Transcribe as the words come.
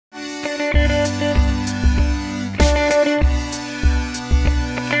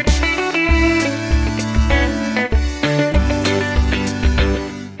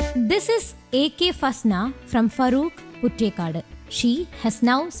AK Fasna from Farook, Puttekkad. She has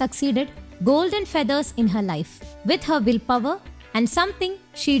now succeeded golden feathers in her life with her willpower and something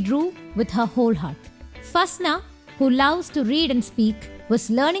she drew with her whole heart. Fasna, who loves to read and speak, was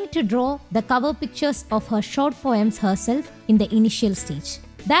learning to draw the cover pictures of her short poems herself in the initial stage.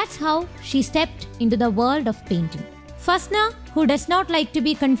 That's how she stepped into the world of painting. Fasna, who does not like to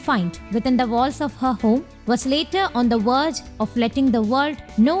be confined within the walls of her home, was later on the verge of letting the world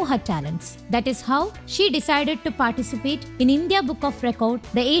know her talents. That is how she decided to participate in India Book of Record,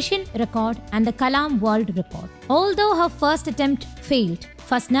 the Asian Record and the Kalam World Record. Although her first attempt failed,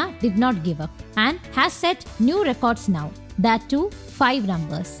 Fasna did not give up and has set new records now. That too, 5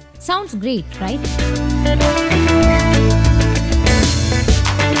 numbers. Sounds great, right?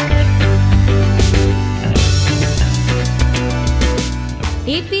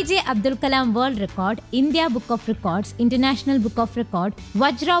 APJ Abdul Kalam World Record, India Book of Records, International Book of Record,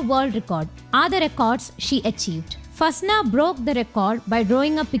 Vajra World Record are the records she achieved. Fasna broke the record by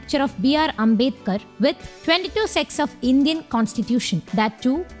drawing a picture of B.R. Ambedkar with 22 sects of Indian Constitution, that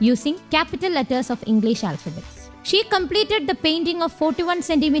too using capital letters of English alphabets. She completed the painting of 41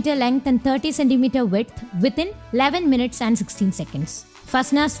 cm length and 30 cm width within 11 minutes and 16 seconds.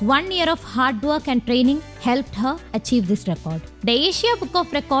 Fasna's 1 year of hard work and training helped her achieve this record. The Asia Book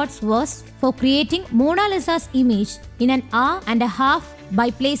of Records was for creating Mona Lisa's image in an hour and a half by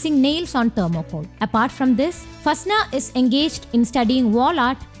placing nails on thermocol. Apart from this, Fasna is engaged in studying wall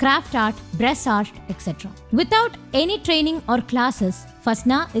art, craft art, dress art, etc. Without any training or classes,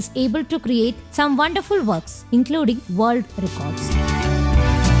 Fasna is able to create some wonderful works, including world records.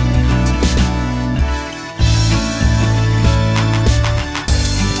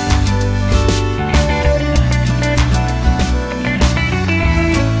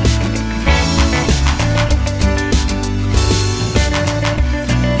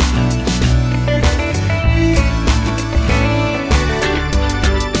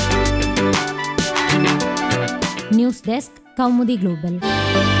 News Desk, Kaumudy Global.